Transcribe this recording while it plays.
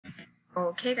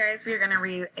Okay guys, we are going to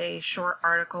read a short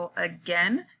article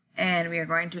again, and we are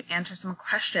going to answer some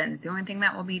questions. The only thing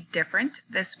that will be different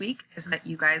this week is that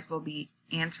you guys will be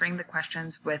answering the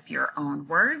questions with your own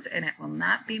words, and it will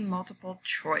not be multiple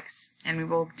choice. And we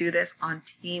will do this on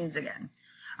Teams again.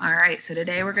 All right, so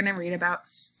today we're going to read about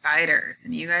spiders.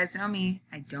 And you guys know me,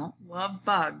 I don't love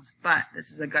bugs, but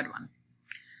this is a good one.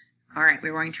 All right,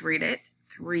 we're going to read it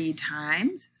 3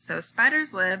 times. So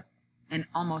spiders live in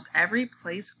almost every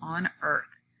place on Earth.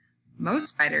 Most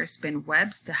spiders spin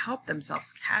webs to help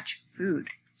themselves catch food.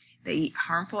 They eat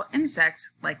harmful insects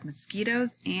like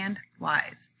mosquitoes and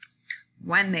flies.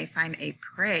 When they find a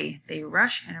prey, they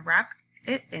rush and wrap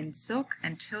it in silk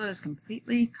until it is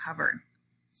completely covered.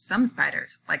 Some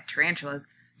spiders, like tarantulas,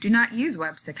 do not use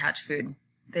webs to catch food.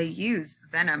 They use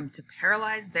venom to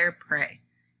paralyze their prey.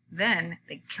 Then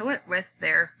they kill it with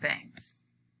their fangs.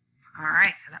 All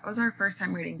right, so that was our first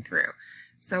time reading through.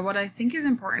 So what I think is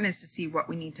important is to see what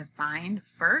we need to find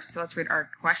first. So let's read our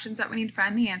questions that we need to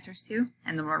find the answers to,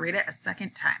 and then we'll read it a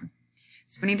second time.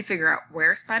 So we need to figure out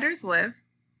where spiders live,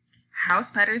 how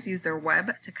spiders use their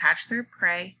web to catch their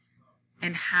prey,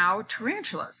 and how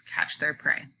tarantulas catch their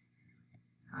prey.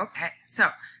 Okay, so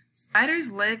spiders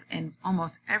live in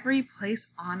almost every place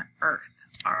on Earth.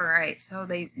 All right, so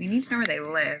we need to know where they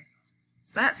live.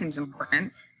 So that seems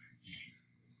important.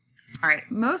 All right,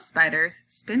 most spiders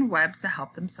spin webs to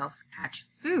help themselves catch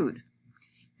food.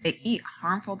 They eat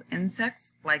harmful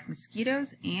insects like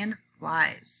mosquitoes and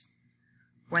flies.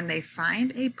 When they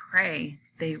find a prey,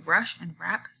 they rush and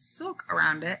wrap silk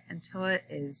around it until it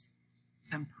is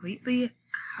completely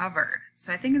covered.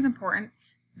 So I think it's important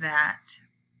that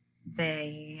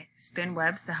they spin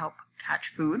webs to help catch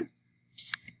food.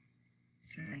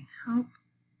 So they help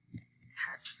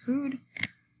catch food.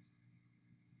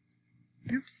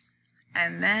 Oops.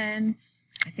 And then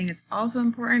I think it's also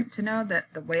important to know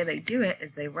that the way they do it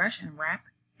is they rush and wrap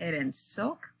it in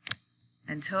silk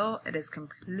until it is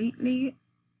completely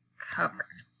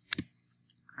covered.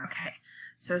 Okay,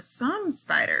 so some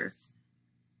spiders,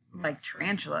 like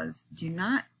tarantulas, do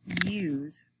not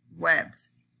use webs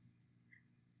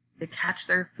to catch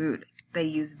their food. They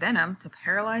use venom to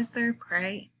paralyze their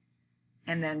prey,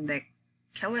 and then they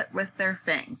kill it with their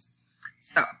fangs.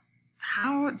 So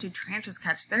how do tarantulas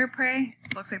catch their prey?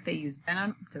 It looks like they use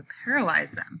venom to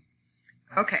paralyze them.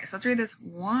 Okay, so let's read this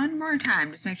one more time,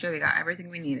 just to make sure we got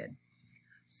everything we needed.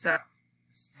 So,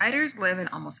 spiders live in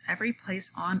almost every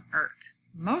place on Earth.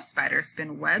 Most spiders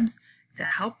spin webs to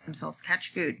help themselves catch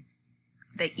food.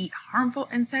 They eat harmful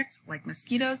insects like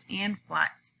mosquitoes and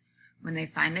flies. When they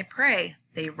find a prey,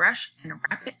 they rush and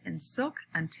wrap it in silk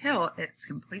until it's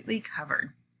completely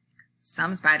covered.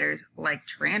 Some spiders, like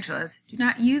tarantulas, do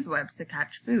not use webs to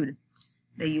catch food.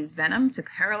 They use venom to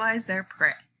paralyze their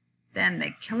prey. Then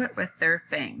they kill it with their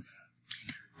fangs.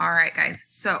 All right, guys,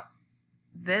 so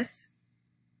this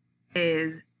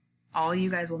is all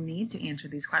you guys will need to answer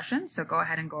these questions. So go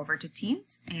ahead and go over to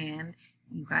Teams, and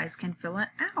you guys can fill it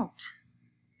out.